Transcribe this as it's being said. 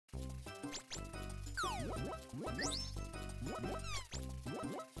Hey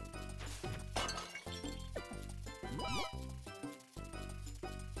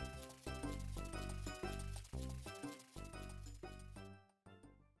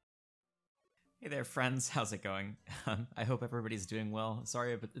there, friends. How's it going? I hope everybody's doing well.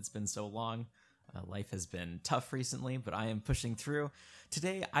 Sorry if it's been so long. Life has been tough recently, but I am pushing through.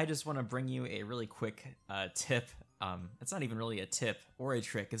 Today, I just want to bring you a really quick tip. It's not even really a tip or a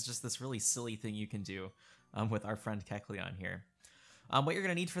trick. It's just this really silly thing you can do with our friend Kecleon here. What you're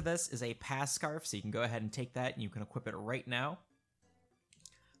going to need for this is a pass scarf, so you can go ahead and take that and you can equip it right now.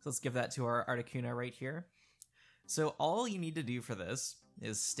 So let's give that to our Articuno right here. So all you need to do for this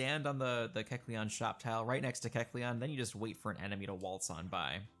is stand on the Kecleon shop tile right next to Kecleon, then you just wait for an enemy to waltz on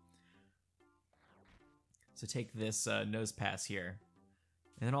by. So take this nose pass here,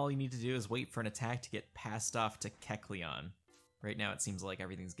 and then all you need to do is wait for an attack to get passed off to Kecleon. Right now it seems like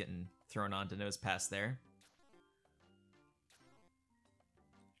everything's getting thrown onto nose pass there.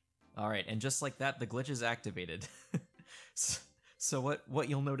 Alright, and just like that, the glitch is activated. So what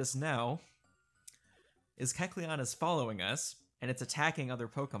you'll notice now is Kecleon is following us, and it's attacking other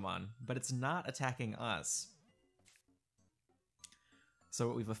Pokemon, but it's not attacking us. So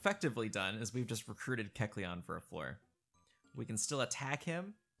what we've effectively done is we've just recruited Kecleon for a floor. We can still attack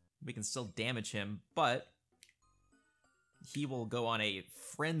him, we can still damage him, but he will go on a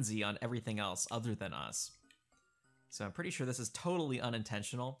frenzy on everything else other than us. So I'm pretty sure this is totally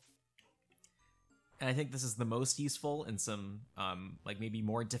unintentional. And I think this is the most useful in some, like maybe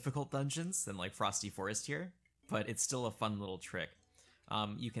more difficult dungeons than like Frosty Forest here, but it's still a fun little trick.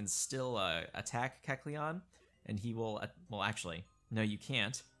 You can still attack Kecleon, and he will, well actually, no you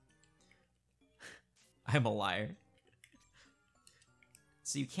can't. I'm a liar.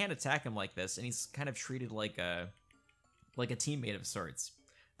 So you can't attack him like this, and he's kind of treated like a teammate of sorts.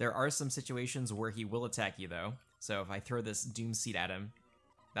 There are some situations where he will attack you though, so if I throw this Doom Seed at him,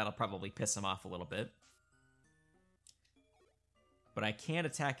 that'll probably piss him off a little bit. But I can't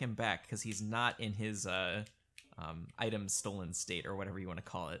attack him back because he's not in his item stolen state, or whatever you want to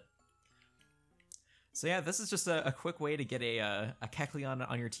call it. So yeah, this is just a quick way to get a Kecleon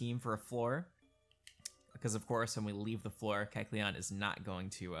on your team for a floor. Because of course, when we leave the floor, Kecleon is not going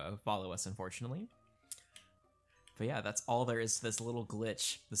to follow us, unfortunately. But yeah, that's all there is to this little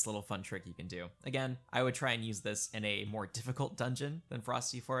glitch, this little fun trick you can do. Again, I would try and use this in a more difficult dungeon than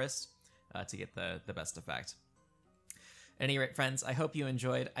Frosty Forest to get the best effect. At any rate, friends, I hope you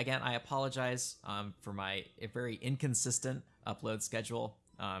enjoyed. Again, I apologize for my very inconsistent upload schedule.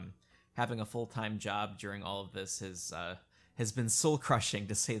 Having a full-time job during all of this has been soul-crushing,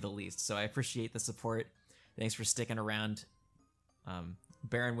 to say the least, so I appreciate the support. Thanks for sticking around,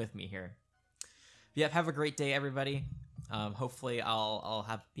 bearing with me here. Yep, have a great day, everybody. Hopefully I'll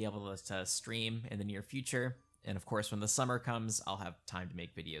be able to stream in the near future. And of course, when the summer comes, I'll have time to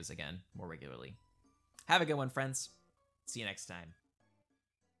make videos again more regularly. Have a good one, friends. See you next time.